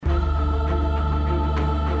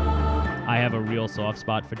have a real soft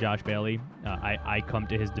spot for Josh Bailey. I come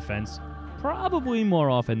to his defense probably more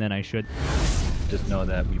often than I should. Just know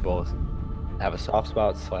that we both have a soft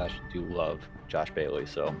spot / do love Josh Bailey,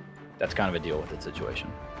 so that's kind of a deal with the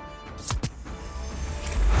situation.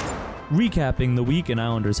 Recapping the week in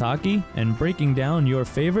Islanders hockey and breaking down your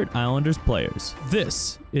favorite Islanders players.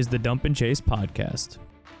 This is the Dump and Chase Podcast.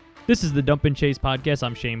 This is the Dump and Chase Podcast.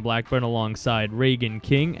 I'm Shane Blackburn alongside Reagan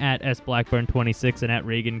King at SBlackburn26 and at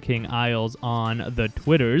Reagan King Isles on the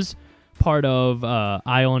Twitters. Part of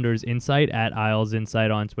Islanders Insight at Isles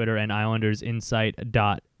Insight on Twitter and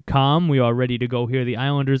IslandersInsight.com. We are ready to go here. The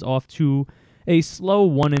Islanders off to a slow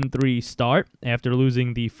 1-3 start. After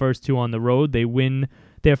losing the first two on the road, they win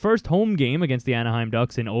their first home game against the Anaheim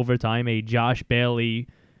Ducks in overtime, a Josh Bailey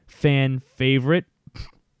fan favorite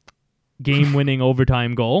game-winning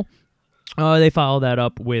overtime goal. They follow that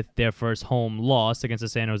up with their first home loss against the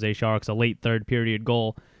San Jose Sharks. A late third-period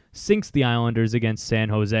goal sinks the Islanders against San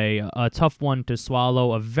Jose. A tough one to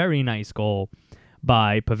swallow. A very nice goal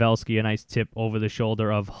by Pavelski. A nice tip over the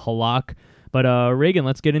shoulder of Halak. But Reagan,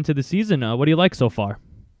 let's get into the season. What do you like so far?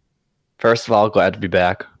 First of all, glad to be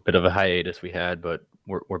back. Bit of a hiatus we had, but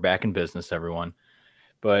we're back in business, everyone.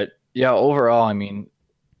 But yeah, overall, I mean,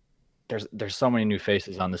 there's so many new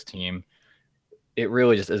faces on this team. It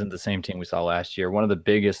really just isn't the same team we saw last year. One of the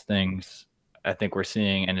biggest things I think we're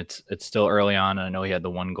seeing, and it's still early on, and I know he had the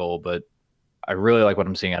one goal, but I really like what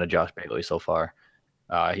I'm seeing out of Josh Bailey so far.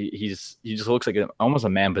 He just looks like almost a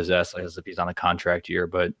man possessed, as if he's on a contract year,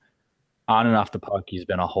 but on and off the puck, he's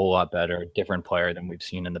been a whole lot better, different player than we've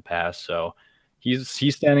seen in the past. So he's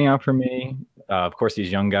standing out for me. Of course,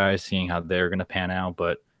 these young guys, seeing how they're going to pan out,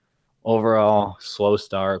 but overall, slow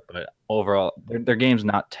start, but overall, their game's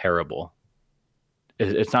not terrible.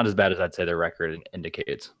 It's not as bad as I'd say their record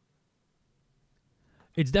indicates.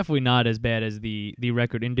 It's definitely not as bad as the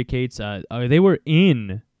record indicates. They were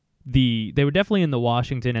definitely in the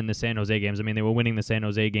Washington and the San Jose games. I mean, they were winning the San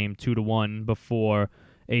Jose game 2-1 before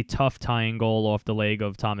a tough tying goal off the leg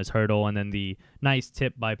of Thomas Hertl, and then the nice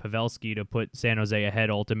tip by Pavelski to put San Jose ahead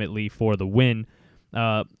ultimately for the win.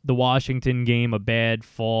 The Washington game, a bad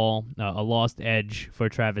fall, a lost edge for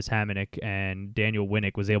Travis Hamonic, and Daniel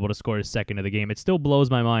Winnick was able to score his second of the game. It still blows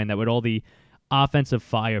my mind that with all the offensive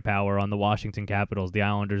firepower on the Washington Capitals, the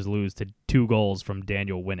Islanders lose to 2 goals from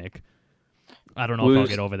Daniel Winnick. I don't know if I'll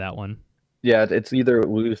get over that one. Yeah, it's either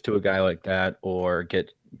lose to a guy like that or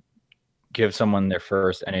give someone their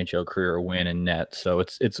first NHL career win in net. So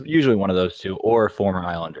it's usually one of those two, or former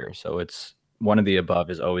Islander. So it's one of the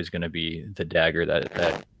above is always going to be the dagger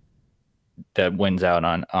that wins out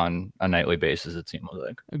on a nightly basis, it seems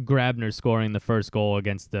like. Grabner scoring the first goal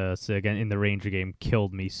in the Ranger game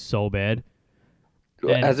killed me so bad.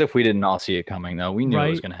 As if we didn't all see it coming, though. We knew it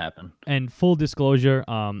was going to happen. And full disclosure,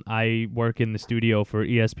 I work in the studio for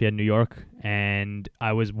ESPN New York, and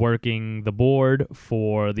I was working the board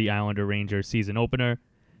for the Islander Ranger season opener,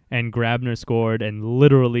 and Grabner scored, and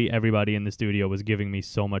literally everybody in the studio was giving me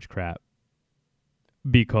so much crap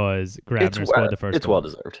because Grabner scored the first goal. It's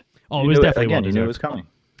well-deserved. Oh, it was definitely well-deserved. You knew it was coming.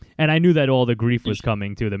 And I knew that all the grief was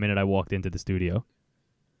coming, too, the minute I walked into the studio.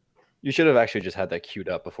 You should have actually just had that queued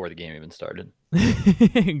up before the game even started.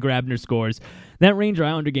 Grabner scores. That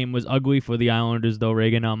Ranger-Islander game was ugly for the Islanders, though,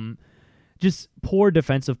 Reagan. Just poor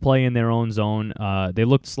defensive play in their own zone. They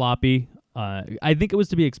looked sloppy. I think it was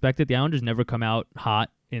to be expected. The Islanders never come out hot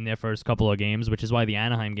in their first couple of games, which is why the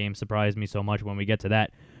Anaheim game surprised me so much when we get to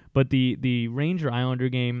that. But the Ranger-Islander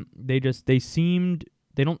game, they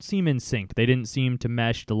don't seem in sync. They didn't seem to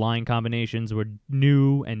mesh. The line combinations were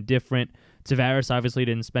new and different. Tavares obviously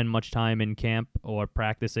didn't spend much time in camp or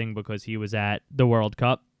practicing because he was at the World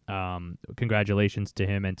Cup. Congratulations to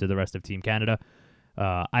him and to the rest of Team Canada.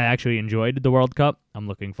 I actually enjoyed the World Cup. I'm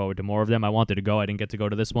looking forward to more of them. I wanted to go. I didn't get to go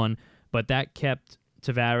to this one. But that kept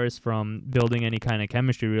Tavares from building any kind of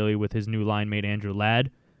chemistry, really, with his new line mate, Andrew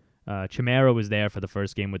Ladd. Chimera was there for the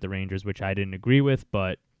first game with the Rangers, which I didn't agree with,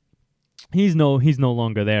 but he's no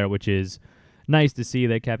longer there, which is nice to see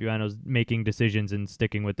that Capuano's making decisions and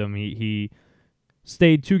sticking with them. He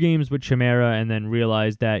stayed 2 games with Chimera and then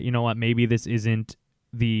realized that, you know what, maybe this isn't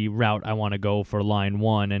the route I want to go for line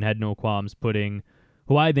 1, and had no qualms putting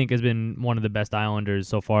who I think has been one of the best Islanders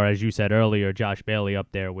so far, as you said earlier, Josh Bailey up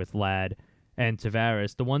there with Ladd and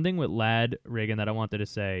Tavares. The one thing with Ladd, Reagan, that I wanted to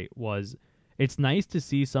say was it's nice to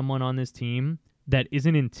see someone on this team that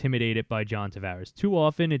isn't intimidated by John Tavares. Too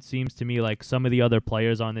often, it seems to me like some of the other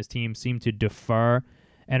players on this team seem to defer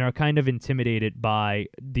and are kind of intimidated by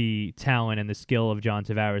the talent and the skill of John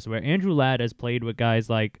Tavares, where Andrew Ladd has played with guys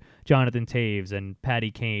like Jonathan Taves and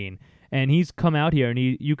Patty Kane And he's come out here, and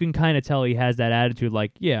you can kind of tell he has that attitude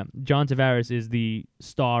like, yeah, John Tavares is the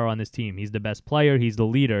star on this team. He's the best player. He's the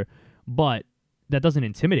leader. But that doesn't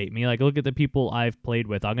intimidate me. Like, look at the people I've played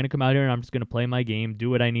with. I'm going to come out here, and I'm just going to play my game, do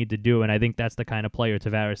what I need to do. And I think that's the kind of player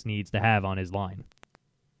Tavares needs to have on his line.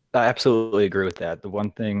 I absolutely agree with that. The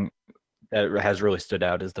one thing that has really stood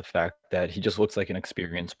out is the fact that he just looks like an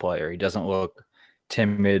experienced player. He doesn't look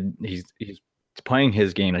timid. He's playing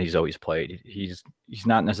his game that he's always played. He's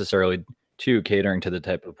not necessarily too catering to the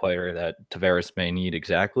type of player that Tavares may need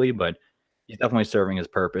exactly, but he's definitely serving his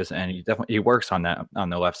purpose, and he works on that on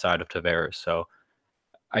the left side of Tavares. So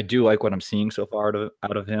I do like what I'm seeing so far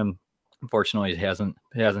out of him. Unfortunately, he hasn't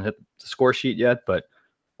hit the score sheet yet, but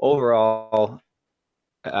overall,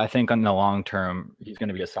 I think on the long term, he's going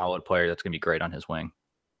to be a solid player that's going to be great on his wing.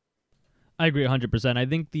 I agree 100%. I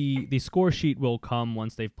think the score sheet will come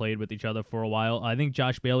once they've played with each other for a while. I think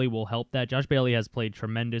Josh Bailey will help that. Josh Bailey has played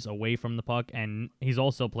tremendous away from the puck, and he's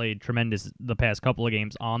also played tremendous the past couple of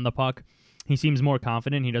games on the puck. He seems more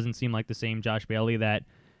confident. He doesn't seem like the same Josh Bailey that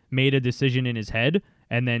made a decision in his head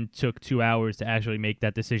and then took 2 hours to actually make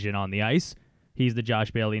that decision on the ice. He's the Josh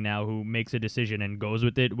Bailey now who makes a decision and goes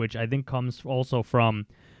with it, which I think comes also from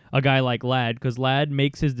a guy like Ladd, because Ladd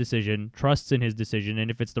makes his decision, trusts in his decision,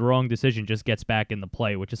 and if it's the wrong decision, just gets back in the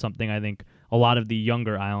play, which is something I think a lot of the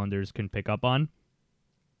younger Islanders can pick up on.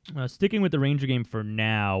 Sticking with the Ranger game for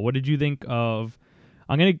now, what did you think of?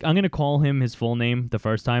 I'm gonna call him his full name the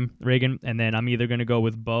first time, Reagan, and then I'm either gonna go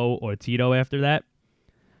with Bo or Tito after that.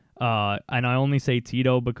 And I only say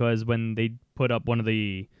Tito because when they put up one of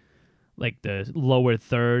the lower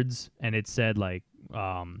thirds, and it said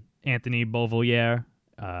Anthony Beauvillier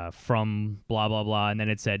from blah blah blah, and then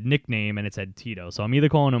it said nickname and it said Tito. So I'm either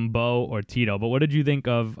calling him Bo or Tito. But what did you think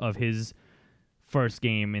of his first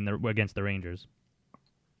game against the Rangers?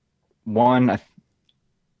 One,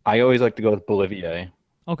 I always like to go with Bolivier.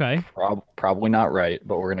 Okay. Probably not right,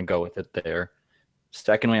 but we're gonna go with it there.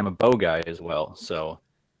 Secondly, I'm a Bo guy as well. So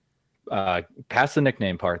past the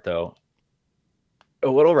nickname part though, a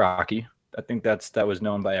little rocky. I think that was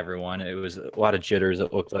known by everyone. It was a lot of jitters.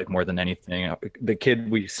 It looked like more than anything. The kid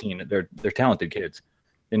we've seen, they're talented kids.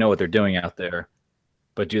 They know what they're doing out there,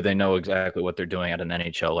 but do they know exactly what they're doing at an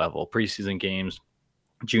NHL level? Preseason games,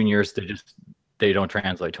 juniors, they don't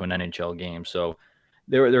translate to an NHL game. So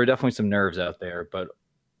there were definitely some nerves out there, but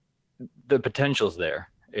the potential's there.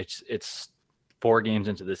 It's 4 games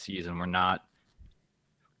into the season.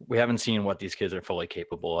 We haven't seen what these kids are fully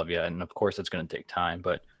capable of yet, and of course it's going to take time,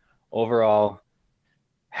 but overall,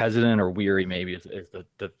 hesitant or weary maybe is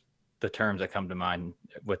the terms that come to mind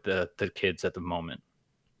with the kids at the moment.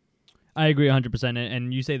 I agree 100%.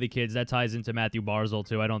 And you say the kids, that ties into Matthew Barzal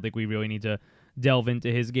too. I don't think we really need to delve into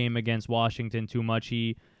his game against Washington too much.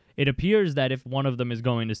 It appears that if one of them is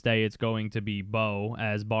going to stay, it's going to be Bo,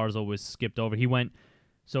 as Barzal was skipped over.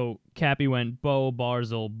 So Cappy went Bo,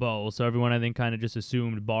 Barzal, Bo. So everyone, I think, kind of just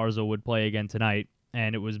assumed Barzal would play again tonight.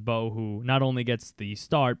 And it was Bo who not only gets the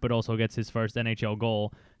start, but also gets his first NHL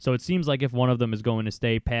goal. So it seems like if one of them is going to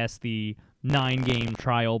stay past the 9-game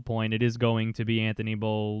trial point, it is going to be Anthony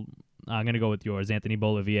Bo. I'm going to go with yours, Anthony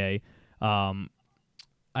Bolivier. Bo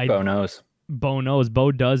knows. Bo knows.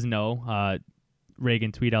 Bo does know.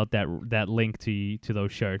 Reagan, tweet out that link to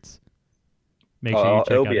those shirts. Make sure you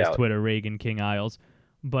check out his Twitter, Reagan King Isles.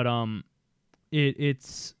 But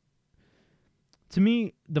it's to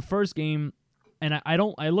me the first game. And I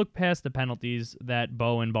look past the penalties that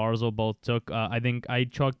Bo and Barzal both took. I think I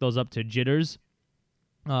chalked those up to jitters.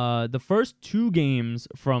 The first 2 games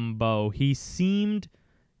from Bo, he seemed,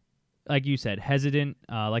 like you said, hesitant.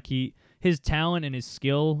 His talent and his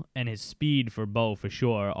skill and his speed for Bo for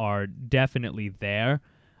sure are definitely there.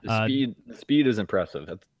 The speed is impressive.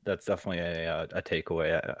 That's definitely a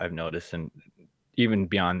takeaway I've noticed, and even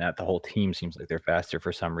beyond that, the whole team seems like they're faster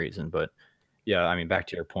for some reason. But yeah, I mean, back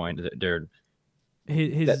to your point,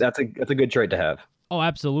 that's a good trait to have. Oh,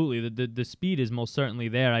 absolutely. The speed is most certainly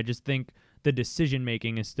there. I just think the decision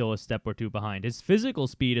making is still a step or two behind. His physical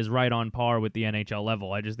speed is right on par with the NHL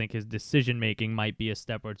level. I just think his decision making might be a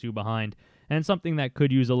step or two behind, and something that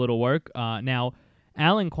could use a little work. Now,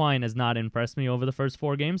 Alan Quine has not impressed me over the first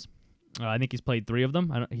 4 games. I think he's played 3 of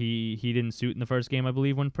them. He didn't suit in the first game, I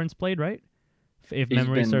believe, when Prince played, right? If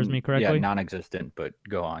memory serves me correctly. Yeah, non-existent, but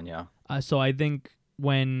go on, yeah. So I think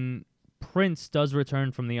when Prince does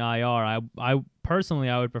return from the IR, I personally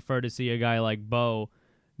would prefer to see a guy like Bo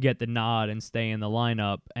get the nod and stay in the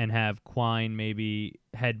lineup, and have Quine maybe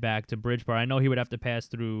head back to Bridgeport. I know he would have to pass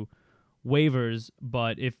through waivers,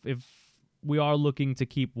 but if we are looking to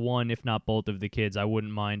keep one, if not both, of the kids. I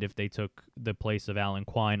wouldn't mind if they took the place of Alan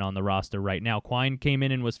Quine on the roster right now. Quine came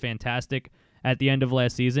in and was fantastic at the end of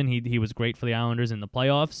last season. He was great for the Islanders in the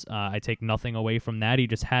playoffs. I take nothing away from that. He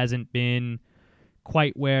just hasn't been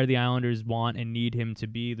quite where the Islanders want and need him to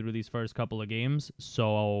be through these first couple of games.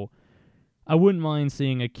 So I wouldn't mind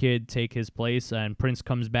seeing a kid take his place, and Prince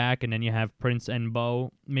comes back, and then you have Prince and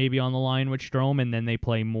Bo maybe on the line with Strome, and then they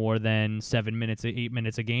play more than 7 minutes, 8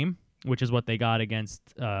 minutes a game, which is what they got against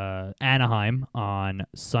Anaheim on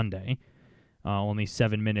Sunday. Only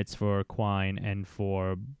 7 minutes for Quine and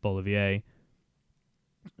for Bolivier.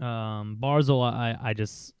 Barzal,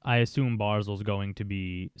 I assume Barzal's going to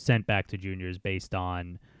be sent back to juniors based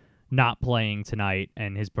on not playing tonight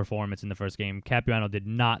and his performance in the first game. Capuano did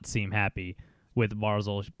not seem happy with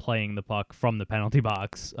Barzal playing the puck from the penalty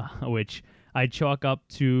box, which I chalk up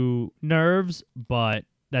to nerves, but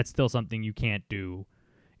that's still something you can't do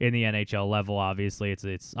in the NHL level. Obviously,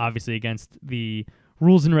 it's obviously against the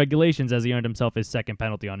rules and regulations, as he earned himself his second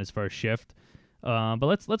penalty on his first shift. But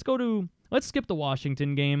let's skip the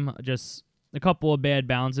Washington game. Just a couple of bad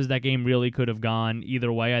bounces. That game really could have gone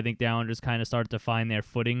either way. I think the Islanders kind of started to find their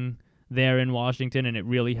footing there in Washington, and it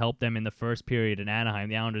really helped them in the first period in Anaheim.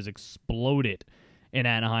 The Islanders exploded in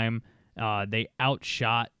Anaheim. They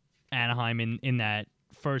outshot Anaheim in that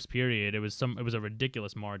first period. It was a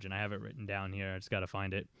ridiculous margin. I have it written down here. I just got to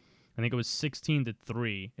find it. I think it was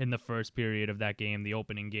 16-3 in the first period of that game, the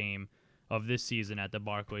opening game of this season at the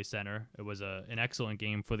Barclays Center. It was an excellent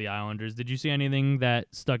game for the Islanders. Did you see anything that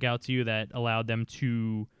stuck out to you that allowed them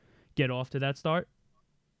to get off to that start?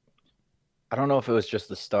 I don't know if it was just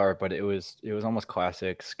the start, but it was almost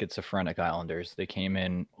classic schizophrenic Islanders. They came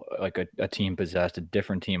in like a team possessed, a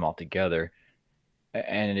different team altogether.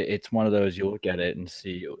 And it's one of those, you look at it and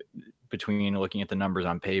see, between looking at the numbers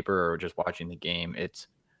on paper or just watching the game, it's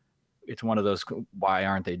one of those, why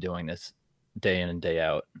aren't they doing this day in and day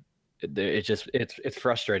out? It's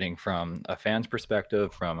frustrating from a fan's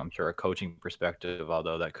perspective, from, I'm sure, a coaching perspective,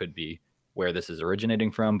 although that could be where this is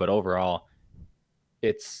originating from. But overall,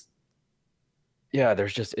 it's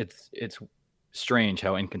strange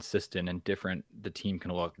how inconsistent and different the team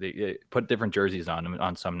can look. They put different jerseys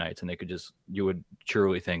on some nights, and you would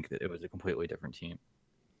truly think that it was a completely different team.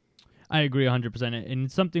 I agree 100%. And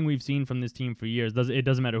it's something we've seen from this team for years. It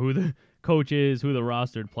doesn't matter who the coach is, who the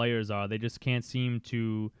rostered players are. They just can't seem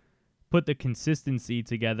to put the consistency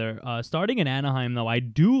together. Starting in Anaheim, though, I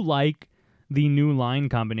do like the new line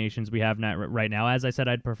combinations we have right now. As I said,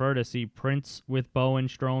 I'd prefer to see Prince with Bo and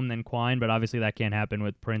Strome than Quine, but obviously that can't happen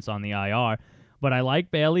with Prince on the IR. But I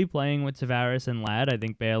like Bailey playing with Tavares and Ladd. I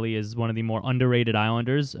think Bailey is one of the more underrated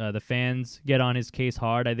Islanders. The fans get on his case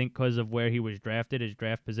hard, I think, because of where he was drafted. His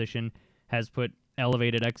draft position has put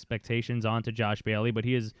elevated expectations onto Josh Bailey, but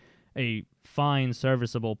he is a fine,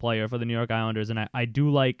 serviceable player for the New York Islanders, and I do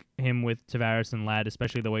like him with Tavares and Ladd,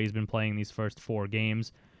 especially the way he's been playing these first 4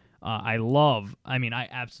 games. I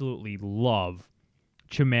absolutely love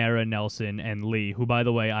Chimera, Nelson, and Lee, who, by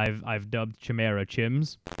the way, I've dubbed Chimera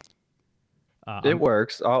Chims. It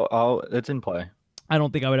works. It's in play. I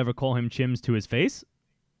don't think I would ever call him Chims to his face,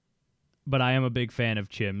 but I am a big fan of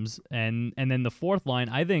Chims. And then the fourth line,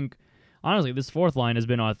 I think, honestly, this fourth line has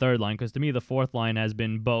been our third line, because to me the fourth line has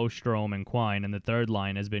been Bo, Strome, and Quine, and the third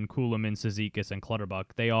line has been Kuhlman, Cizikas, and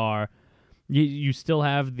Clutterbuck. They are... You still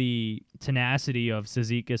have the tenacity of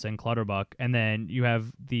Cizikas and Clutterbuck, and then you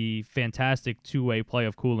have the fantastic two-way play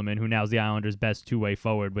of Kuhlman, who now is the Islanders' best two-way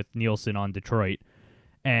forward with Nielsen on Detroit.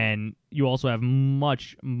 And you also have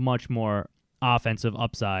much, much more offensive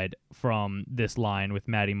upside from this line with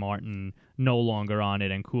Matty Martin no longer on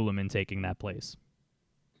it and Kuhlman taking that place.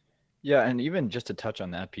 Yeah, and even just to touch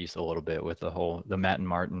on that piece a little bit with the Matt and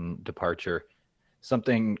Martin departure,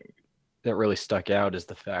 something that really stuck out is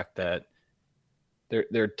the fact that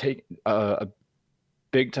they're taking a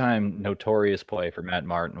big time notorious play for Matt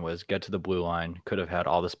Martin was get to the blue line, could have had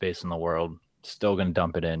all the space in the world, still going to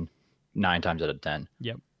dump it in 9 times out of 10.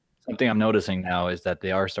 Yep. Something I'm noticing now is that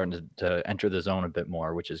they are starting to enter the zone a bit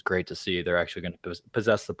more, which is great to see. They're actually going to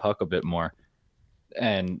possess the puck a bit more.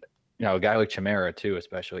 And, a guy like Chimera, too,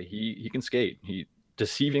 especially, he can skate. He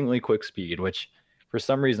deceivingly quick speed, which for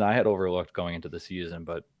some reason I had overlooked going into the season,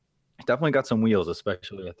 but definitely got some wheels,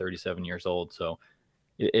 especially at 37 years old. So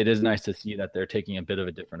it is nice to see that they're taking a bit of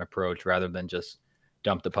a different approach rather than just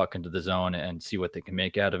dump the puck into the zone and see what they can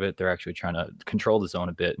make out of it. They're actually trying to control the zone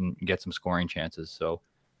a bit and get some scoring chances. So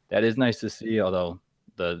that is nice to see, although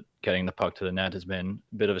getting the puck to the net has been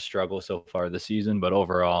a bit of a struggle so far this season. But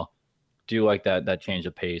overall, do like that change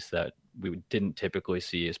of pace that we didn't typically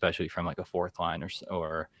see, especially from like a fourth line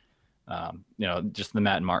or just the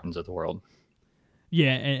Matt Martins of the world.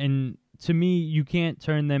 Yeah, and to me, you can't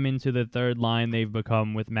turn them into the third line they've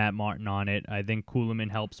become with Matt Martin on it. I think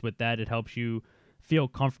Kuhlman helps with that. It helps you feel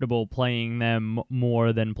comfortable playing them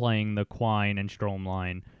more than playing the Quine and Strome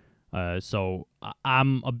line. So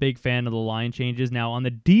I'm a big fan of the line changes. Now on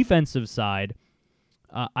the defensive side,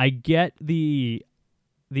 I get the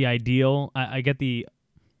ideal. I get the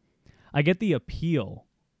appeal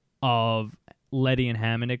of Leddy and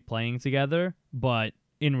Hamonic playing together, but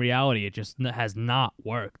in reality, it just has not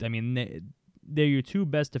worked. I mean, they're your two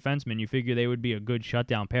best defensemen. You figure they would be a good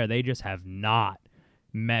shutdown pair. They just have not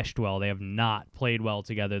meshed well. They have not played well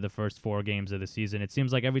together the first 4 games of the season. It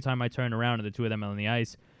seems like every time I turn around and the two of them on the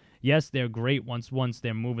ice, yes, they're great once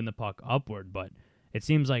they're moving the puck upward, but it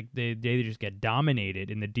seems like they just get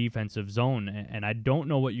dominated in the defensive zone, and I don't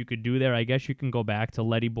know what you could do there. I guess you can go back to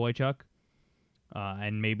Letty Boychuk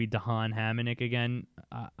and maybe Dahan Hamonic again.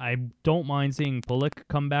 I don't mind seeing Pulock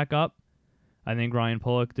come back up. I think Ryan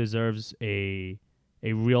Pulock deserves a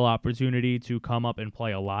real opportunity to come up and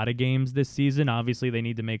play a lot of games this season. Obviously, they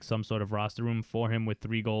need to make some sort of roster room for him with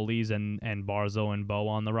 3 goalies and Barzo and Bo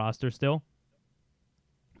on the roster still.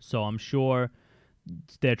 So I'm sure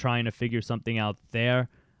they're trying to figure something out there.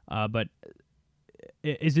 But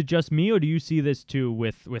is it just me, or do you see this too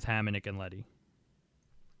with Hamonic and Leddy?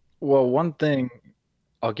 Well, one thing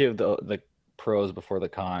I'll give the pros before the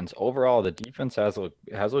cons. Overall, the defense has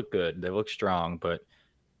looked good. They look strong, but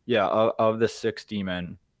yeah, of the 6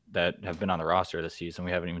 D-men that have been on the roster this season,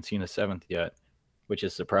 we haven't even seen a 7th yet, which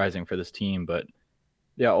is surprising for this team. But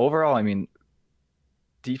yeah, overall, I mean,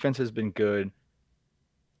 defense has been good.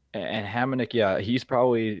 And Hamonic, yeah, he's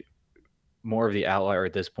probably more of the outlier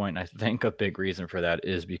at this point. And I think a big reason for that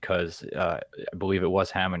is because I believe it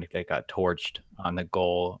was Hamonic that got torched on the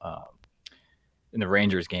goal in the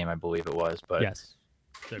Rangers game, I believe it was. But yes,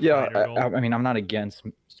 yeah, I mean, I'm not against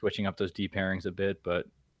switching up those D pairings a bit, but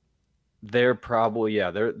they're probably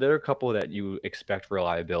they're a couple that you expect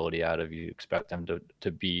reliability out of. You expect them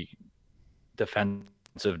to be defensive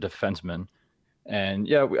defensemen. And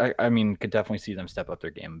yeah, I mean, could definitely see them step up their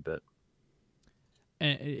game a bit.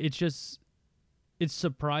 And it's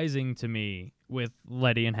surprising to me with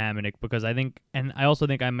Leddy and Hamonic because I also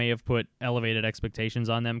think I may have put elevated expectations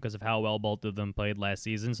on them because of how well both of them played last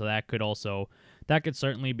season. So that could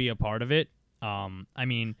certainly be a part of it. I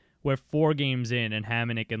mean, we're 4 games in and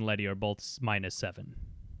Hamonic and Leddy are both -7.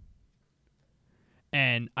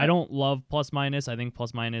 And I don't love plus minus. I think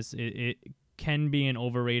plus minus it can be an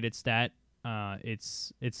overrated stat.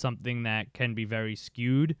 It's something that can be very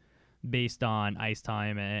skewed based on ice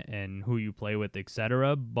time and who you play with,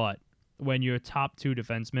 etc. But when your top 2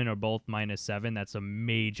 defensemen are both -7, that's a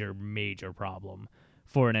major, major problem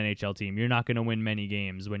for an NHL team. You're not going to win many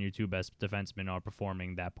games when your 2 best defensemen are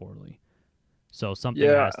performing that poorly. So something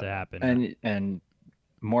has to happen. And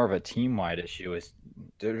more of a team-wide issue is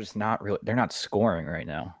they're not scoring right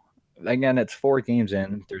now. Again, it's 4 games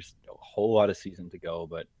in. There's a whole lot of season to go,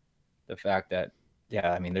 but the fact that,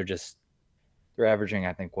 I mean, they're averaging,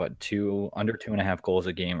 I think, under 2.5 goals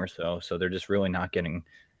a game or so. So they're just really not getting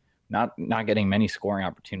many scoring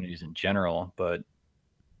opportunities in general. But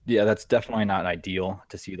yeah, that's definitely not ideal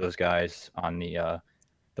to see those guys on the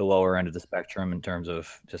lower end of the spectrum in terms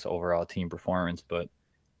of just overall team performance. But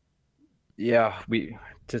yeah,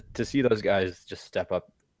 to see those guys just step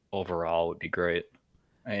up overall would be great.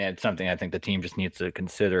 And it's something I think the team just needs to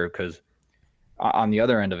consider because on the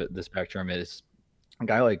other end of the spectrum is a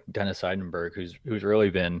guy like Dennis Seidenberg, who's really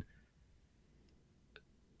been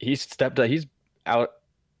he's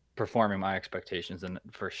outperforming my expectations and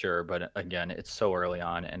for sure. But again, it's so early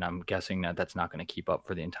on, and I'm guessing that's not going to keep up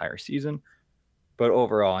for the entire season. But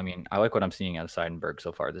overall, I mean, I like what I'm seeing out of Seidenberg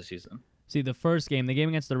so far this season. See, the game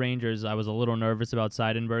against the Rangers, I was a little nervous about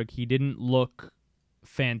Seidenberg. He didn't look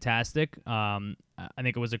fantastic. I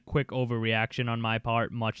think it was a quick overreaction on my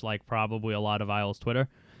part, much like probably a lot of Isles Twitter.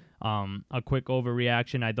 A quick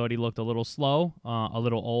overreaction. I thought he looked a little slow, a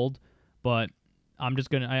little old, but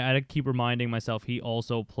I keep reminding myself he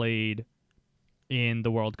also played in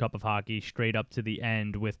the World Cup of Hockey straight up to the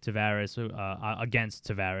end with Tavares, against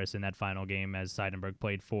Tavares in that final game as Seidenberg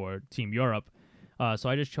played for Team Europe. So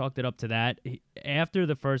I just chalked it up to that. After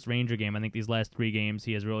the first Ranger game, I think these last 3 games,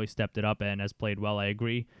 he has really stepped it up and has played well. I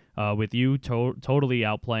agree with you, totally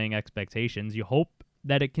outplaying expectations. You hope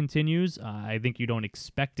that it continues. I think you don't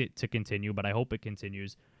expect it to continue, but I hope it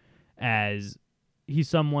continues as he's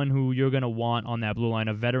someone who you're going to want on that blue line,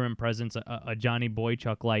 a veteran presence, a Johnny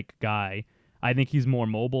Boychuk-like guy. I think he's more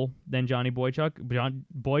mobile than Johnny Boychuk.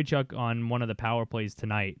 Boychuk on one of the power plays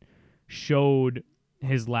tonight showed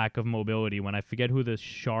his lack of mobility when I forget who the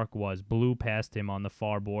shark was, blew past him on the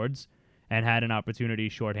far boards and had an opportunity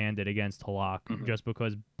shorthanded against Halak just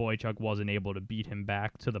because Boychuk wasn't able to beat him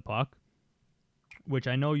back to the puck, which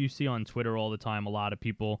I know you see on Twitter all the time. A lot of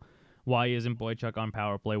people, why isn't Boychuk on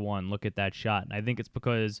power play one? Look at that shot. And I think it's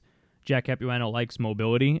because Jack Capuano likes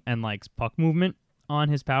mobility and likes puck movement on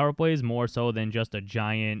his power plays more so than just a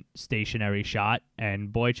giant stationary shot. And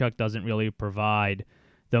Boychuk doesn't really provide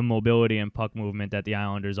the mobility and puck movement that the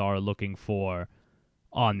Islanders are looking for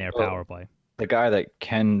on their power play. The guy that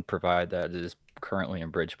can provide that is currently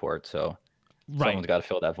in Bridgeport, so someone's got to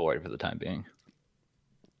fill that void for the time being.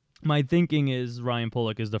 My thinking is Ryan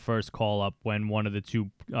Pulock is the first call up when one of the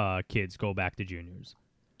two kids go back to juniors.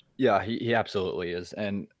 Yeah, he absolutely is.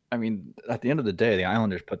 And I mean, at the end of the day, the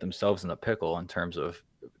Islanders put themselves in a pickle in terms of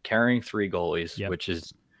carrying 3 goalies, which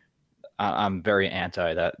is I'm very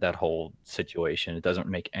anti that whole situation. It doesn't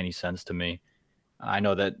make any sense to me. I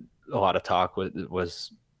know that a lot of talk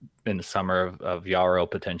was in the summer of Yarrow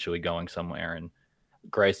potentially going somewhere and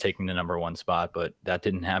Greiss taking the number 1 spot, but that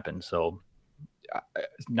didn't happen. So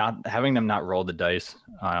not having them not roll the dice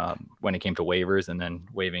when it came to waivers and then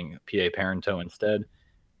waiving PA Parento instead,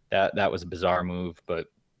 that was a bizarre move. But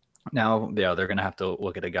now, they're going to have to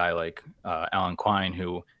look at a guy like Alan Quine,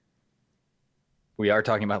 who we are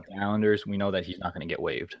talking about the Islanders. We know that he's not going to get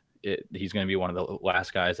waived. He's going to be one of the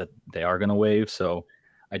last guys that they are going to waive. So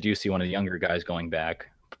I do see one of the younger guys going back.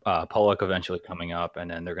 Pulock eventually coming up, and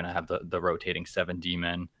then they're going to have the rotating 7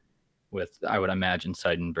 D-men with, I would imagine,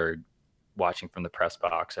 Seidenberg watching from the press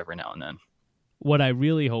box every now and then. What I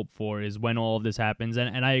really hope for is when all of this happens,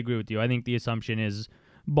 and I agree with you, I think the assumption is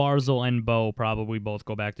Barzal and Bo probably both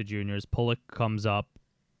go back to juniors. Pulock comes up,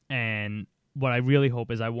 and what I really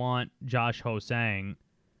hope is I want Josh Ho-Sang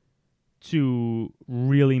to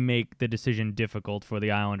really make the decision difficult for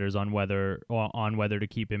the Islanders on whether to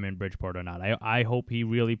keep him in Bridgeport or not. I hope he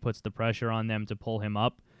really puts the pressure on them to pull him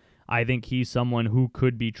up. I think he's someone who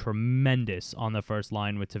could be tremendous on the first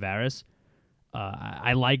line with Tavares.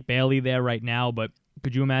 I like Bailey there right now, but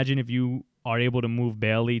could you imagine if you are able to move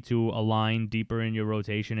Bailey to a line deeper in your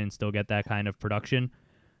rotation and still get that kind of production?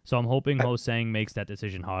 So I'm hoping Ho-Sang makes that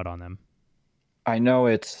decision hard on them. I know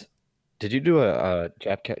it's... Did you do a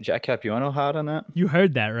Jack Capuano hot on that? You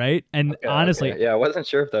heard that, right? And honestly... Okay. Yeah, I wasn't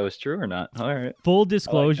sure if that was true or not. All right. Full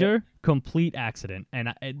disclosure, complete accident.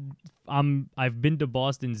 And I've been to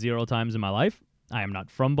Boston 0 times in my life. I am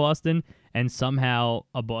not from Boston, and somehow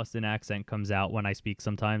a Boston accent comes out when I speak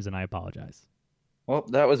sometimes, and I apologize. Well,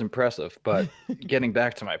 that was impressive, but getting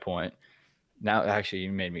back to my point, now actually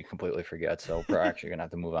you made me completely forget, so we're actually going to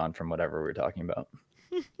have to move on from whatever we were talking about.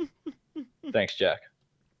 Thanks, Jack.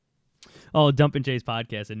 Oh, Dump and Chase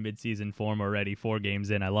podcast in mid-season form already, 4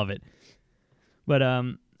 games in. I love it. But I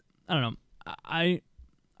don't know. I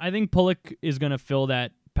think Pulock is going to fill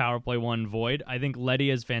that power play 1 void. I think Leddy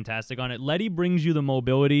is fantastic on it. Leddy brings you the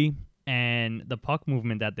mobility and the puck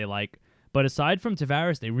movement that they like. But aside from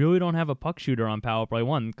Tavares, they really don't have a puck shooter on power play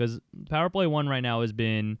 1 because power play 1 right now has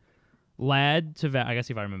been Ladd, Tavares. I guess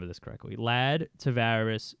if I remember this correctly, Ladd,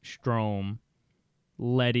 Tavares, Strome,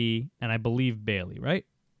 Leddy, and I believe Bailey, right?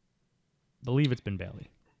 I believe it's been Bailey.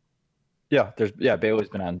 Yeah, Bailey's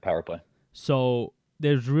been on power play. So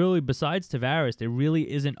there's really, besides Tavares, there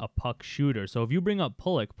really isn't a puck shooter. So if you bring up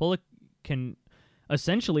Pulock can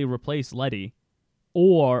essentially replace Leddy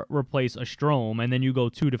or replace a Strome, and then you go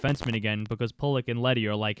 2 defensemen again because Pulock and Leddy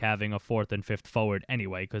are like having a 4th and 5th forward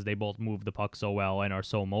anyway because they both move the puck so well and are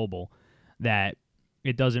so mobile that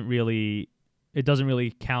it doesn't really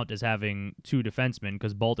count as having 2 defensemen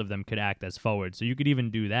because both of them could act as forwards. So you could even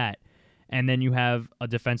do that. And then you have a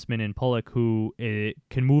defenseman in Pulock who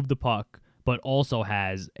can move the puck, but also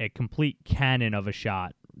has a complete cannon of a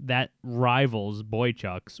shot that rivals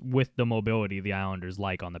Boychuk's with the mobility the Islanders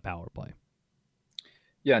like on the power play.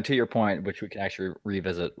 Yeah, and to your point, which we can actually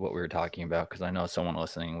revisit what we were talking about, because I know someone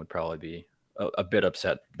listening would probably be a bit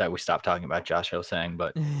upset that we stopped talking about Josh Ho-Sang,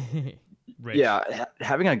 but yeah,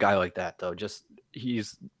 having a guy like that, though, just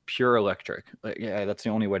he's pure electric. Like, yeah, that's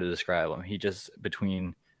the only way to describe him. He just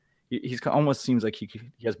he's almost seems like he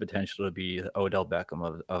has potential to be the Odell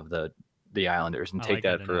Beckham of the Islanders, and take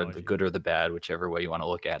that for the good or the bad, whichever way you want to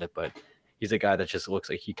look at it. But he's a guy that just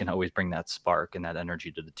looks like he can always bring that spark and that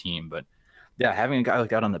energy to the team. But yeah, having a guy like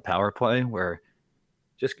that on the power play, where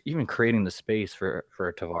just even creating the space for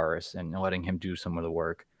Tavares and letting him do some of the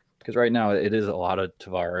work, because right now it is a lot of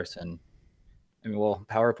Tavares, and I mean, well,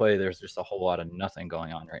 power play, there's just a whole lot of nothing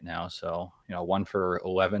going on right now. So, 1 for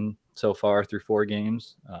 11 so far through 4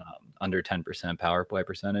 games, under 10% power play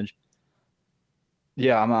percentage.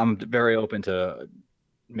 Yeah, I'm very open to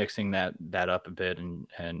mixing that up a bit,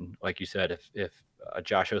 and like you said, if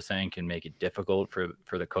Josh Osang can make it difficult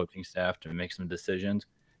for the coaching staff to make some decisions,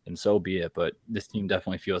 then so be it. But this team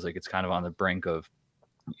definitely feels like it's kind of on the brink of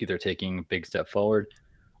either taking a big step forward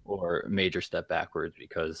or a major step backwards,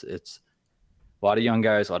 because it's a lot of young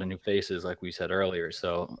guys, a lot of new faces, like we said earlier.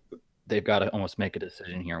 So they've got to almost make a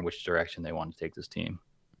decision here in which direction they want to take this team.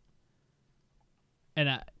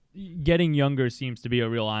 And getting younger seems to be a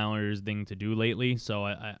real Islanders thing to do lately, so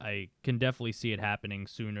I can definitely see it happening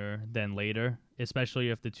sooner than later, especially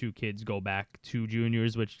if the two kids go back to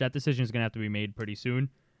juniors, which that decision is going to have to be made pretty soon.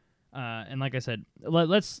 And like I said,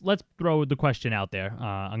 let's throw the question out there.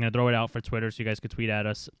 I'm going to throw it out for Twitter so you guys could tweet at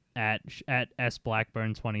us at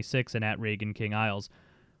sblackburn26 and at Reagan King Isles.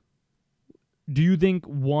 Do you think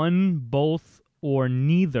one, both, or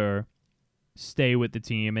neither stay with the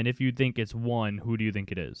team? And if you think it's one, who do you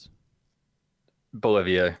think it is?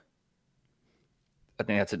 Bolivia. I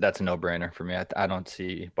think that's a no-brainer for me. I don't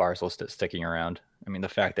see Barzal sticking around. I mean, the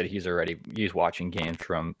fact that he's watching games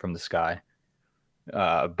from the sky.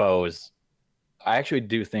 Bo's, I actually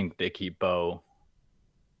do think they keep Bo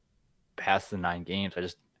past the 9 games.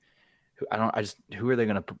 Who are they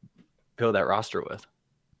going to fill that roster with?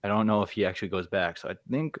 I don't know if he actually goes back. So I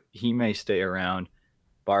think he may stay around.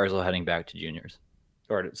 Barzal heading back to juniors.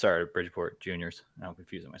 Bridgeport juniors. Now I'm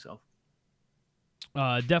confusing myself.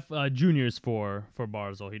 Juniors for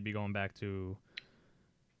Barzal. He'd be going back to,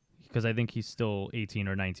 because I think he's still 18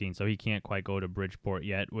 or 19, so he can't quite go to Bridgeport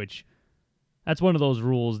yet, which that's one of those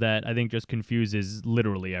rules that I think just confuses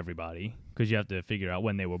literally everybody, because you have to figure out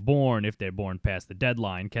when they were born. If they're born past the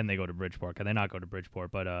deadline, can they go to Bridgeport? Can they not go to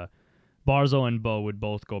Bridgeport? But Barzal and Bo would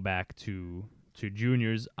both go back to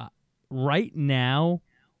juniors. Right now,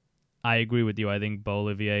 I agree with you. I think Bo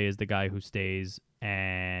Olivier is the guy who stays,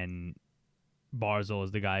 and Barzal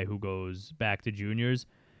is the guy who goes back to juniors.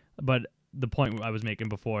 But the point I was making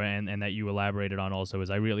before, and that you elaborated on also, is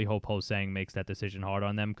I really hope Ho-Sang makes that decision hard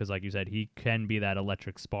on them, because like you said, he can be that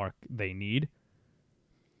electric spark they need.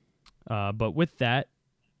 But with that,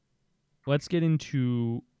 let's get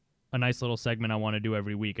into a nice little segment I want to do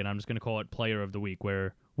every week, and I'm just going to call it Player of the Week,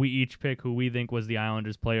 where we each pick who we think was the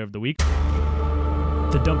Islanders' Player of the Week.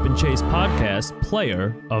 The Dump and Chase Podcast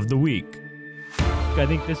Player of the Week. I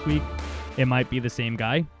think this week it might be the same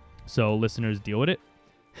guy, so listeners, deal with it.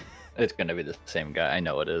 It's going to be the same guy. I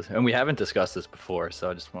know it is. And we haven't discussed this before, so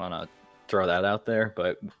I just want to throw that out there,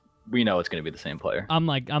 but we know it's going to be the same player. I'm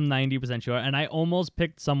 90% sure, and I almost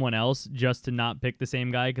picked someone else just to not pick the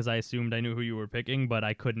same guy, because I assumed I knew who you were picking, but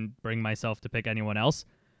I couldn't bring myself to pick anyone else.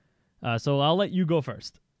 So I'll let you go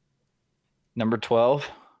first. Number 12,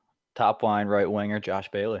 top line right winger, Josh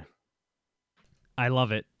Bailey. I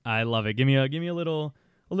love it. Give me a little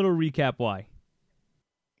recap why.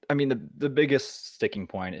 I mean, the biggest sticking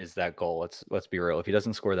point is that goal. Let's be real. If he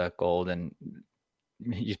doesn't score that goal, then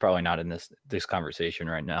he's probably not in this conversation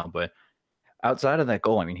right now. But outside of that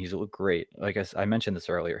goal, I mean, he's looked great. Like I mentioned this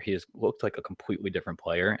earlier, he has looked like a completely different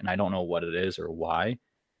player, and I don't know what it is or why.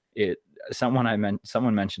 Someone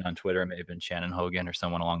mentioned on Twitter, it may have been Shannon Hogan or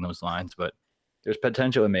someone along those lines, but there's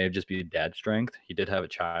potential it may have just be dad strength. He did have a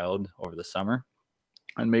child over the summer,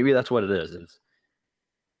 and maybe that's what it is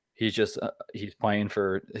he's just he's playing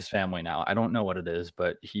for his family now. I don't know what it is,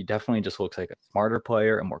 but he definitely just looks like a smarter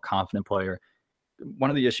player, a more confident player.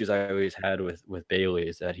 One of the issues I always had with Bailey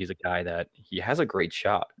is that he's a guy that he has a great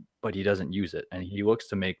shot, but he doesn't use it, and he looks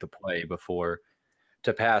to make the play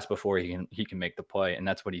to pass before he can make the play, and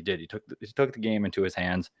that's what he did. He took the game into his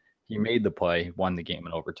hands. He made the play, won the game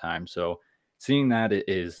in overtime. So seeing that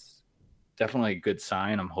is definitely a good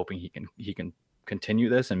sign. I'm hoping he can continue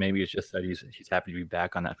this, and maybe it's just that he's happy to be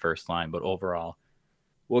back on that first line. But overall,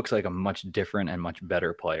 looks like a much different and much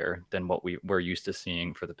better player than what we're used to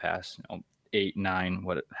seeing for the past 8, 9,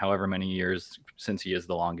 however many years since he is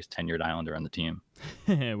the longest tenured Islander on the team.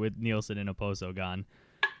 With Nielsen and Oposo gone.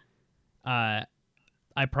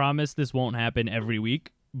 I promise this won't happen every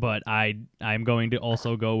week, but I'm going to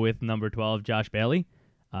also go with number 12, Josh Bailey.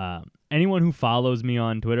 Anyone who follows me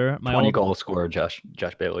on Twitter, 20 goal scorer, Josh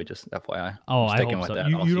Bailey, just FYI. Oh, I hope so.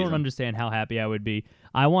 You don't understand how happy I would be.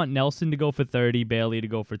 I want Nelson to go for 30, Bailey to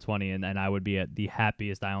go for 20, and I would be at the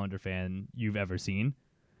happiest Islander fan you've ever seen.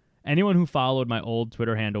 Anyone who followed my old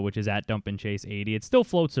Twitter handle, which is at dumpandchase80, it still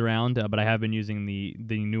floats around, but I have been using the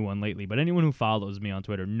new one lately. But anyone who follows me on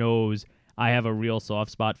Twitter knows I have a real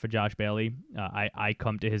soft spot for Josh Bailey. I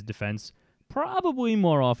come to his defense probably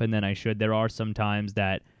more often than I should. There are some times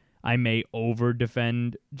that I may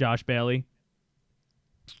over-defend Josh Bailey,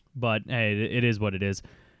 but hey, it is what it is.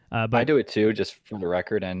 But I do it too, just for the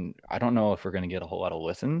record, and I don't know if we're going to get a whole lot of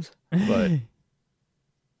listens, but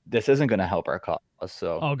this isn't going to help our cause.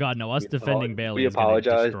 So Oh God, no! Us defending Bailey we is gonna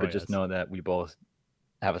apologize, but destroy just us. know that we both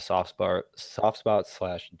have a soft spot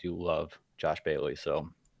 / do love Josh Bailey. So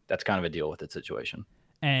that's kind of a deal with the situation.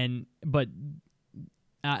 And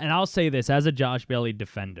I'll say this as a Josh Bailey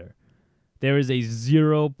defender, there is a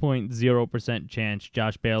 0.0% chance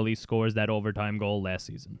Josh Bailey scores that overtime goal last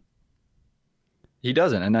season. He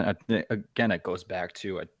doesn't, and then again, it goes back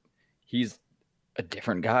to he's a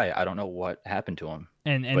different guy. I don't know what happened to him,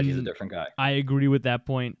 but he's a different guy. I agree with that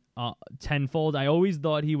point tenfold. I always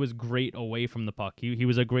thought he was great away from the puck. He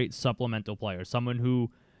was a great supplemental player, someone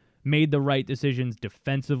who made the right decisions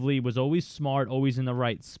defensively, was always smart, always in the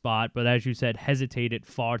right spot, but as you said, hesitated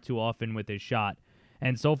far too often with his shot.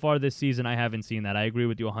 And so far this season, I haven't seen that. I agree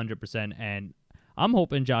with you 100%, and I'm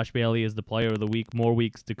hoping Josh Bailey is the player of the week more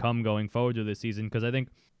weeks to come going forward to this season, because I think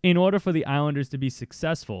in order for the Islanders to be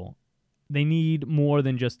successful, they need more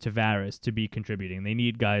than just Tavares to be contributing. They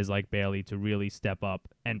need guys like Bailey to really step up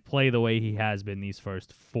and play the way he has been these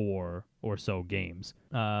first 4 or so games.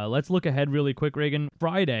 Let's look ahead really quick, Reagan.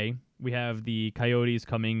 Friday, we have the Coyotes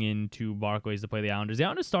coming into Barclays to play the Islanders. The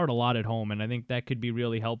Islanders start a lot at home, and I think that could be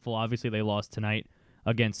really helpful. Obviously, they lost tonight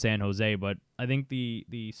against San Jose, but I think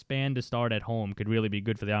the span to start at home could really be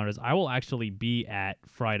good for the Islanders. I will actually be at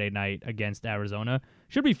Friday night against Arizona.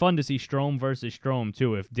 Should be fun to see Strome versus Strome,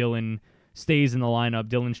 too, if Dylan stays in the lineup.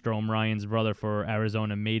 Dylan Strome, Ryan's brother for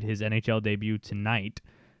Arizona, made his NHL debut tonight.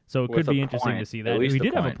 So it could be interesting to see that. At least he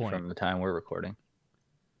did have a point point from the time we're recording.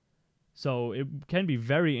 So it can be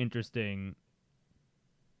very interesting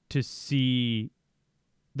to see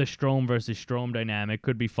the Strome versus Strome dynamic.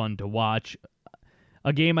 Could be fun to watch.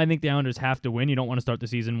 A game I think the Islanders have to win. You don't want to start the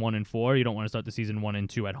season 1-4. You don't want to start the season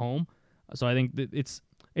 1-2 at home. So I think that it's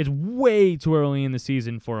way too early in the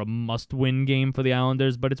season for a must-win game for the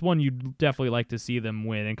Islanders, but it's one you'd definitely like to see them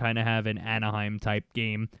win and kind of have an Anaheim-type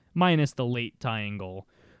game, minus the late tying goal.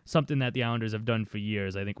 Something that the Islanders have done for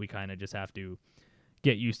years. I think we kind of just have to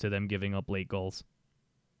get used to them giving up late goals.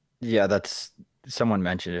 Yeah, that's someone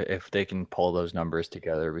mentioned it, if they can pull those numbers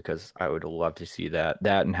together, because I would love to see that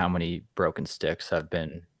and how many broken sticks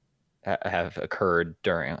have occurred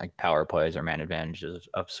during like power plays or man advantages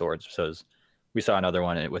of sorts. So we saw another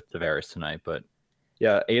one with Tavares tonight, but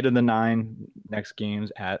yeah, 8 of the 9 next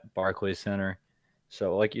games at Barclays Center.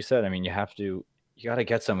 So like you said, I mean, you got to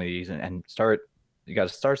get some of these and start. You got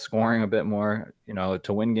to start scoring a bit more.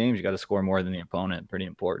 To win games, you got to score more than the opponent. Pretty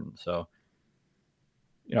important. So,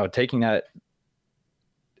 taking that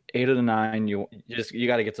 8 of the 9, you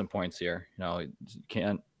got to get some points here. You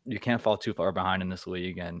can't fall too far behind in this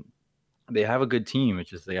league, and they have a good team. It's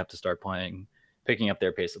just they have to start picking up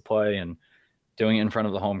their pace of play, and doing it in front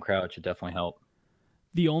of the home crowd should definitely help.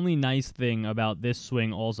 The only nice thing about this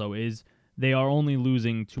swing also is they are only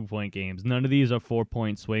losing 2-point games. None of these are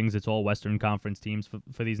 4-point swings. It's all Western Conference teams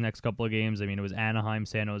for these next couple of games. I mean, it was Anaheim,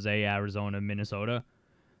 San Jose, Arizona, Minnesota.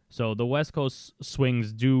 So the West Coast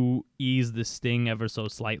swings do ease the sting ever so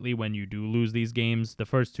slightly when you do lose these games. The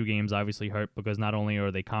first 2 games obviously hurt because not only are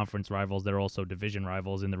they conference rivals, they're also division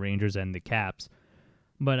rivals in the Rangers and the Caps.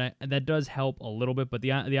 But that does help a little bit. But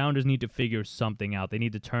the Islanders need to figure something out. They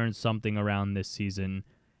need to turn something around this season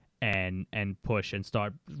and push and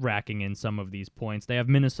start racking in some of these points. They have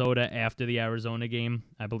Minnesota after the Arizona game.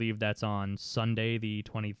 I believe that's on Sunday, the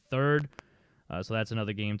 23rd. So that's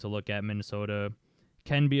another game to look at. Minnesota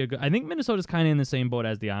can be a good. I think Minnesota's kind of in the same boat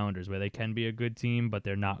as the Islanders, where they can be a good team, but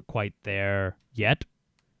they're not quite there yet.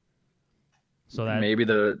 So that maybe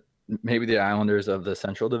the Islanders of the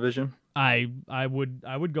Central Division. I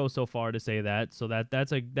would go so far to say that. So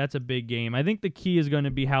that's a big game. I think the key is going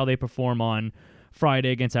to be how they perform on Friday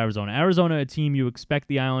against Arizona. Arizona, a team you expect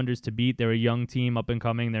the Islanders to beat. They're a young team, up and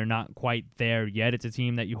coming. They're not quite there yet. It's a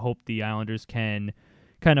team that you hope the Islanders can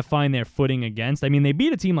kind of find their footing against. I mean, they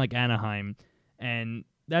beat a team like Anaheim, and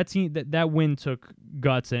that team that win took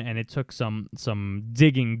guts and it took some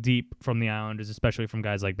digging deep from the Islanders, especially from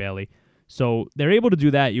guys like Bailey. So they're able to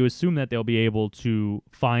do that. You assume that they'll be able to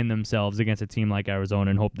find themselves against a team like Arizona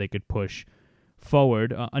and hope they could push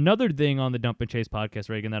forward. Another thing on the Dump and Chase podcast,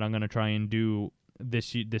 Reagan, that I'm going to try and do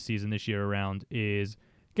this year around is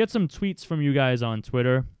get some tweets from you guys on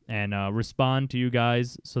Twitter and respond to you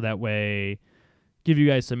guys, so that way give you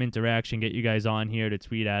guys some interaction, get you guys on here to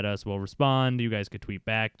tweet at us. We'll respond. You guys could tweet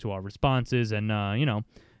back to our responses and,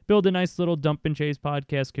 build a nice little Dump and Chase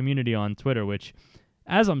podcast community on Twitter, which,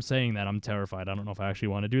 as I'm saying that, I'm terrified. I don't know if I actually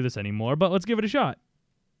want to do this anymore, but let's give it a shot.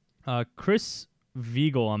 Chris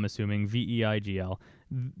Viegel, I'm assuming, Veigl,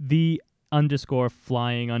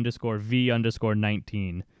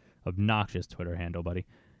 _flying_V_19, obnoxious Twitter handle, buddy.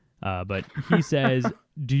 But he says,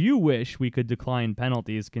 do you wish we could decline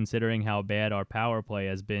penalties considering how bad our power play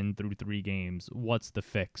has been through 3 games? What's the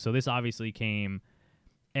fix? So this obviously came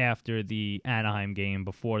after the Anaheim game,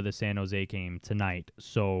 before the San Jose game tonight.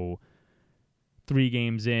 So 3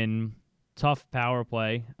 games in, tough power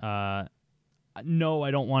play. No,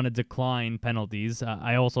 I don't want to decline penalties.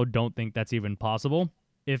 I also don't think that's even possible.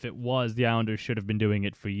 If it was, the Islanders should have been doing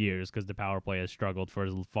it for years because the power play has struggled for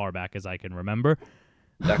as far back as I can remember.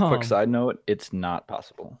 That quick side note, it's not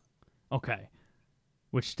possible. Okay,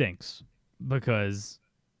 which stinks because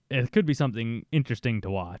it could be something interesting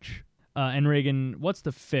to watch. And Reagan, what's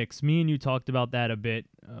the fix? Me and you talked about that a bit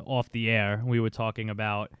off the air. We were talking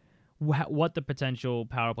about what the potential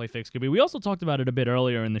power play fix could be. We also talked about it a bit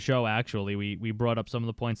earlier in the show, actually. We brought up some of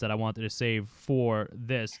the points that I wanted to save for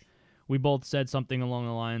this. We both said something along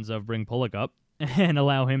the lines of bring Pulock up and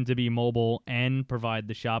allow him to be mobile and provide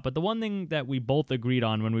the shot. But the one thing that we both agreed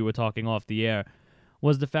on when we were talking off the air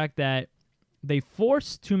was the fact that they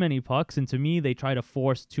force too many pucks, and to me, they try to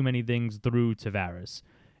force too many things through Tavares.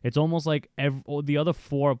 It's almost like the other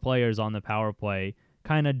 4 players on the power play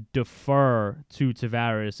kind of defer to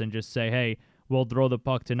Tavares and just say, hey, we'll throw the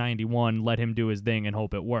puck to 91, let him do his thing and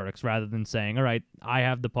hope it works, rather than saying, all right, I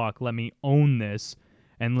have the puck, let me own this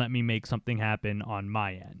and let me make something happen on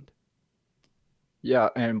my end. Yeah,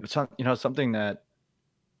 and something that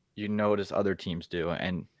you notice other teams do,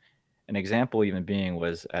 and an example even being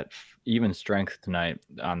was at even strength tonight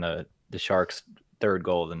on the Sharks' 3rd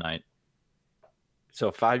goal of the night.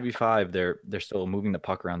 So 5v5, they're still moving the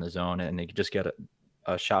puck around the zone, and they just get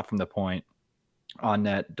a shot from the point on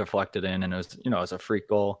net, deflected in, and it was a freak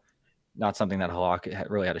goal, not something that Halak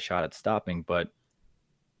really had a shot at stopping. But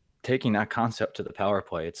taking that concept to the power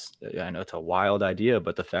play, I know it's a wild idea,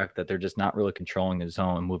 but the fact that they're just not really controlling the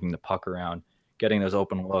zone, moving the puck around, getting those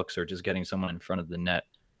open looks, or just getting someone in front of the net,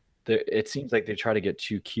 it seems like they try to get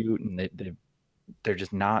too cute, and they're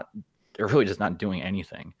really just not doing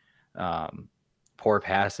anything. Poor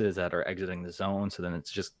passes that are exiting the zone, so then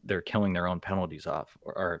it's just they're killing their own penalties off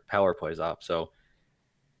or power plays off. So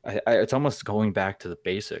it's almost going back to the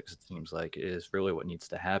basics. It seems like is really what needs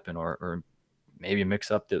to happen, or maybe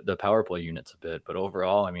mix up the power play units a bit. But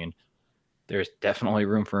overall, I mean, there's definitely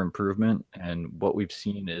room for improvement, and what we've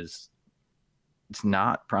seen is it's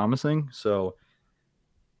not promising. So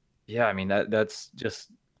yeah, I mean that's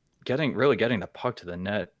just getting the puck to the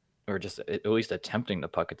net, or just at least attempting the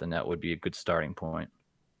puck at the net would be a good starting point.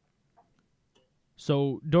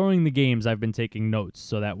 So during the games, I've been taking notes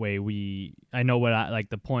so that way I know what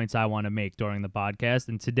the points I want to make during the podcast.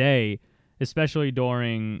 And today, especially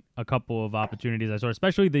during a couple of opportunities I saw,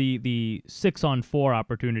 especially the 6-on-4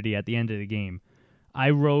 opportunity at the end of the game,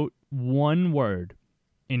 I wrote one word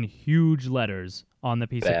in huge letters on the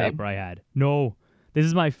piece of paper I had. No. This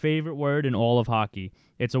is my favorite word in all of hockey.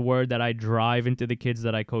 It's a word that I drive into the kids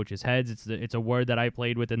that I coach's heads. It's a word that I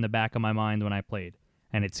played with in the back of my mind when I played,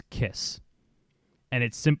 and it's KISS. And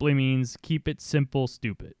it simply means keep it simple,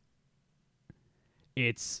 stupid.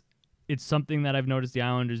 It's something that I've noticed the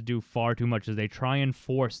Islanders do far too much, is they try and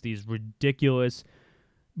force these ridiculous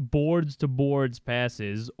boards to boards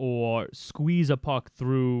passes or squeeze a puck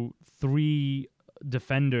through 3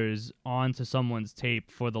 defenders onto someone's tape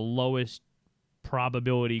for the lowest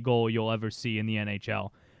probability goal you'll ever see in the NHL.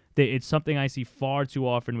 It's something I see far too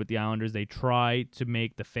often with the Islanders. They try to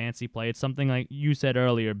make the fancy play. It's something like you said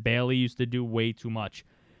earlier, Bailey used to do way too much.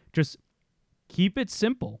 Just keep it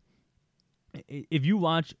simple. If you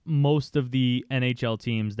watch most of the NHL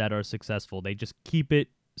teams that are successful, they just keep it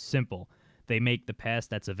simple. They make the pass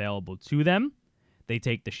that's available to them. They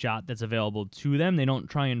take the shot that's available to them. They don't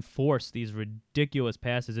try and force these ridiculous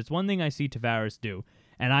passes. It's one thing I see Tavares do.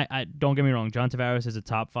 And I don't get me wrong, John Tavares is a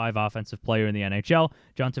top 5 offensive player in the NHL.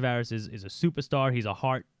 John Tavares is a superstar. He's a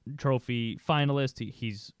Hart Trophy finalist.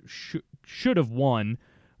 He's should have won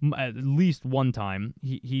at least one time.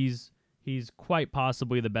 He's quite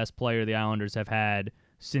possibly the best player the Islanders have had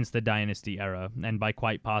since the Dynasty era. And by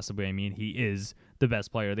quite possibly, I mean he is the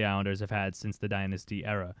best player the Islanders have had since the Dynasty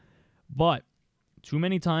era. But too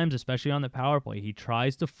many times, especially on the power play, he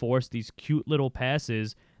tries to force these cute little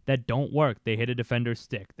passes that don't work. They hit a defender's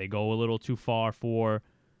stick. They go a little too far for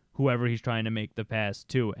whoever he's trying to make the pass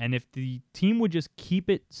to. And if the team would just keep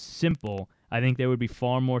it simple, I think they would be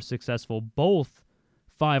far more successful both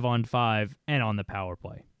 5-on-5 and on the power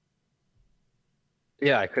play.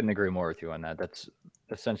 Yeah, I couldn't agree more with you on that. That's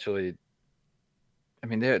essentially, I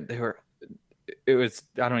mean, it was,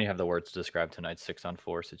 I don't even have the words to describe tonight's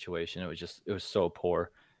 6-on-4 situation. It was so poor.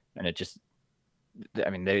 And it just, I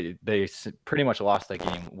mean, they pretty much lost that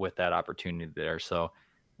game with that opportunity there. So,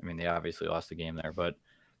 I mean, they obviously lost the game there, but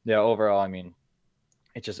Yeah, overall, I mean,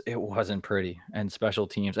 it wasn't pretty. And special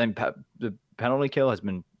teams and the penalty kill has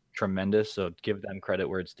been tremendous, so give them credit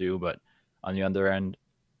where it's due. But on the other end,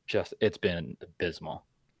 just it's been abysmal.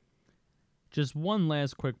 Just one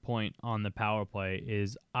last quick point on the power play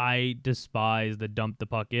is I despise the dump the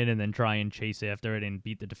puck in and then try and chase after it and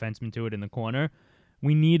beat the defenseman to it in the corner.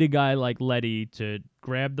 We need a guy like Letty to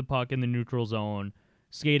grab the puck in the neutral zone,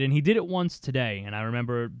 skate, and he did it once today, and I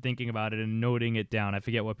remember thinking about it and noting it down. I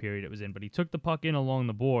forget what period it was in, but he took the puck in along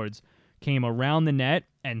the boards, came around the net,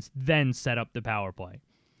 and then set up the power play.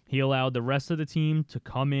 He allowed the rest of the team to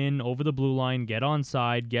come in over the blue line, get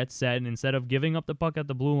onside, get set, and instead of giving up the puck at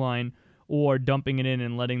the blue line or dumping it in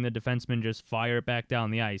and letting the defenseman just fire it back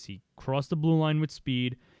down the ice, he crossed the blue line with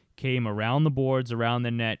speed, came around the boards, around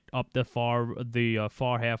the net, up the far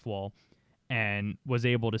half wall, and was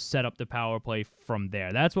able to set up the power play from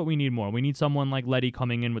there. That's what we need more. We need someone like Letty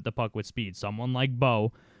coming in with the puck with speed, someone like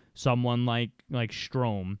Bo, someone like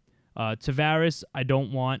Strome. Tavares, I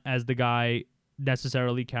don't want as the guy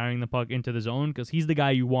necessarily carrying the puck into the zone because he's the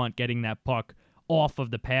guy you want getting that puck off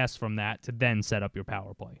of the pass from that to then set up your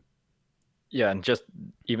power play. Yeah, and just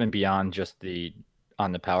even beyond just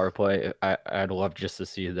on the power play, I'd love just to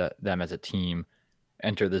see them as a team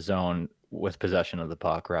enter the zone with possession of the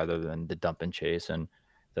puck rather than the dump and chase and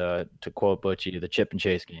to quote Butchie, the chip and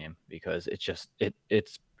chase game, because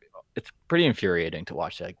it's pretty infuriating to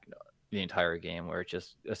watch that the entire game where it's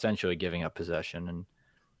just essentially giving up possession. And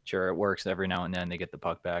sure, it works every now and then. They get the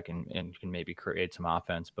puck back and can maybe create some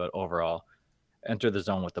offense, but overall, enter the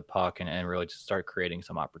zone with the puck and really just start creating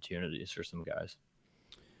some opportunities for some guys.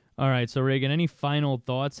 All right, so Reagan, any final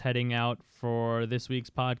thoughts heading out for this week's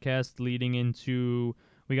podcast leading into,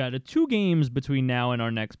 we got 2 games between now and our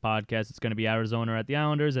next podcast. It's going to be Arizona at the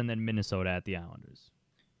Islanders and then Minnesota at the Islanders.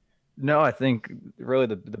 No, I think really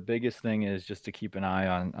the biggest thing is just to keep an eye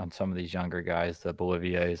on some of these younger guys, the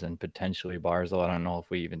Boliviers and potentially Barzal. I don't know if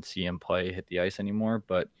we even see him hit the ice anymore,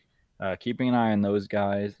 but keeping an eye on those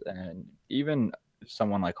guys, and even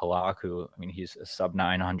someone like Halak, who, I mean, he's a sub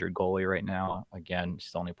 900 goalie right now. Again,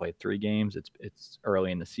 he's only played 3 games. It's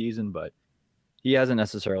early in the season, but he hasn't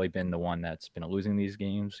necessarily been the one that's been losing these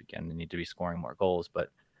games. Again, they need to be scoring more goals, but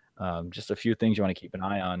just a few things you want to keep an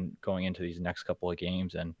eye on going into these next couple of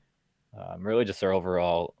games, and really just their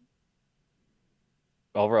overall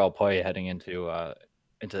play heading into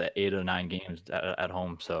the 8 or 9 games at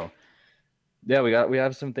home. So yeah, we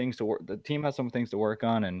have some things to work. The team has some things to work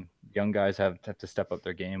on, and young guys have to step up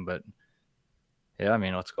their game. But yeah, I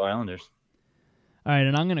mean, let's go Islanders. All right,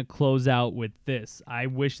 and I'm going to close out with this. I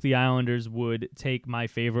wish the Islanders would take my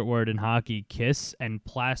favorite word in hockey, kiss, and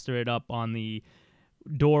plaster it up on the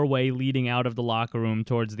doorway leading out of the locker room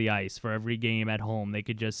towards the ice for every game at home. They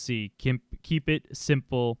could just see, keep it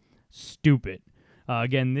simple, stupid.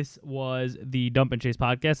 Again, this was the Dump and Chase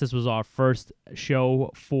podcast. This was our first show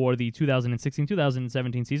for the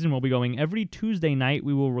 2016-2017 season. We'll be going every Tuesday night.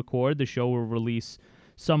 We will record. The show will release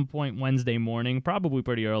some point Wednesday morning, probably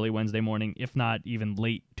pretty early Wednesday morning, if not even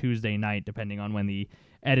late Tuesday night, depending on when the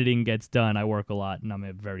editing gets done. I work a lot, and I'm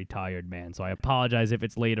a very tired man, so I apologize if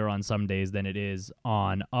it's later on some days than it is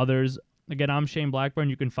on others. Again, I'm Shane Blackburn.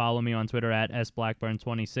 You can follow me on Twitter at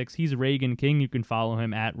sblackburn26. He's Reagan King. You can follow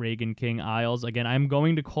him at Reagan King Isles. Again, I'm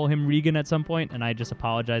going to call him Regan at some point, and I just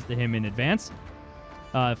apologize to him in advance.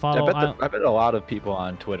 I bet a lot of people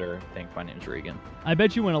on Twitter think my name's Regan. I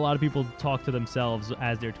bet you when a lot of people talk to themselves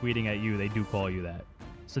as they're tweeting at you, they do call you that.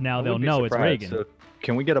 So now they'll know it's Reagan. So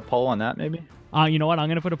can we get a poll on that maybe? You know what? I'm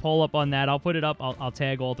going to put a poll up on that. I'll put it up. I'll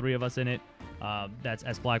tag all 3 of us in it. That's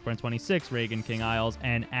sblackburn26, Reagan King Isles,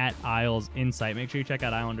 and at Isles Insight. Make sure you check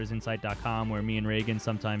out IslandersInsight.com, where me and Reagan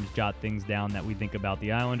sometimes jot things down that we think about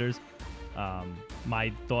the Islanders.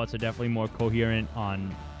 My thoughts are definitely more coherent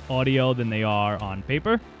on audio than they are on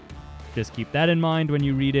paper. Just keep that in mind when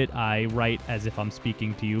you read it. I write as if I'm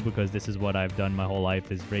speaking to you because this is what I've done my whole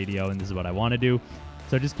life is radio, and this is what I want to do.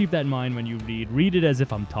 So just keep that in mind when you read. Read it as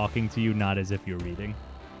if I'm talking to you, not as if you're reading.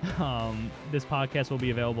 This podcast will be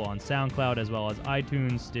available on SoundCloud as well as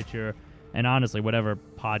iTunes, Stitcher, and honestly, whatever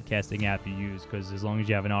podcasting app you use, because as long as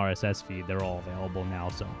you have an RSS feed, they're all available now.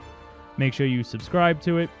 So make sure you subscribe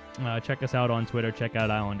to it. Check us out on Twitter. Check out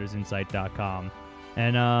IslandersInsight.com.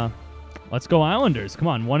 And let's go Islanders. Come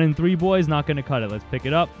on, 1-3, boys. Not going to cut it. Let's pick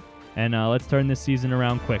it up, and let's turn this season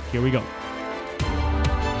around quick. Here we go.